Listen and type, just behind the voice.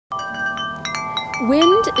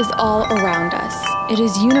Wind is all around us. It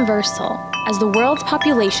is universal. As the world's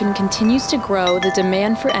population continues to grow, the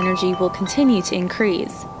demand for energy will continue to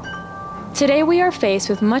increase. Today we are faced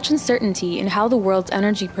with much uncertainty in how the world's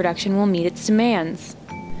energy production will meet its demands.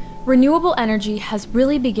 Renewable energy has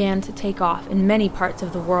really began to take off in many parts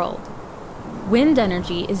of the world. Wind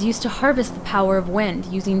energy is used to harvest the power of wind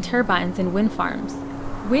using turbines and wind farms.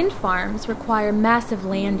 Wind farms require massive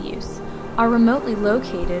land use, are remotely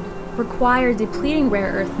located, require depleting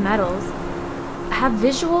rare earth metals, have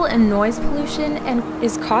visual and noise pollution, and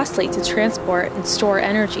is costly to transport and store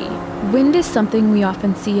energy. Wind is something we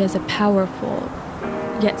often see as a powerful,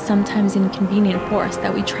 yet sometimes inconvenient force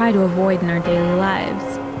that we try to avoid in our daily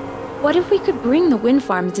lives. What if we could bring the wind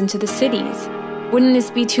farms into the cities? Wouldn't this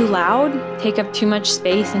be too loud, take up too much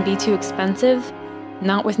space, and be too expensive?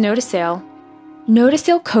 Not with Notusail.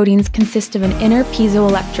 Notusail coatings consist of an inner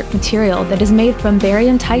piezoelectric material that is made from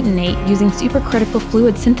barium titanate using supercritical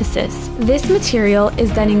fluid synthesis. This material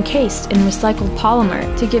is then encased in recycled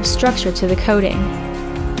polymer to give structure to the coating.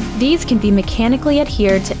 These can be mechanically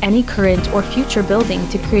adhered to any current or future building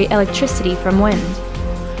to create electricity from wind.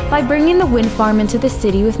 By bringing the wind farm into the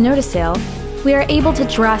city with Notusail, we are able to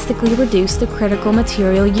drastically reduce the critical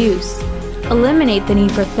material use, eliminate the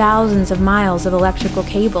need for thousands of miles of electrical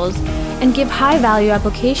cables, and give high-value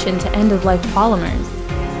application to end-of-life polymers.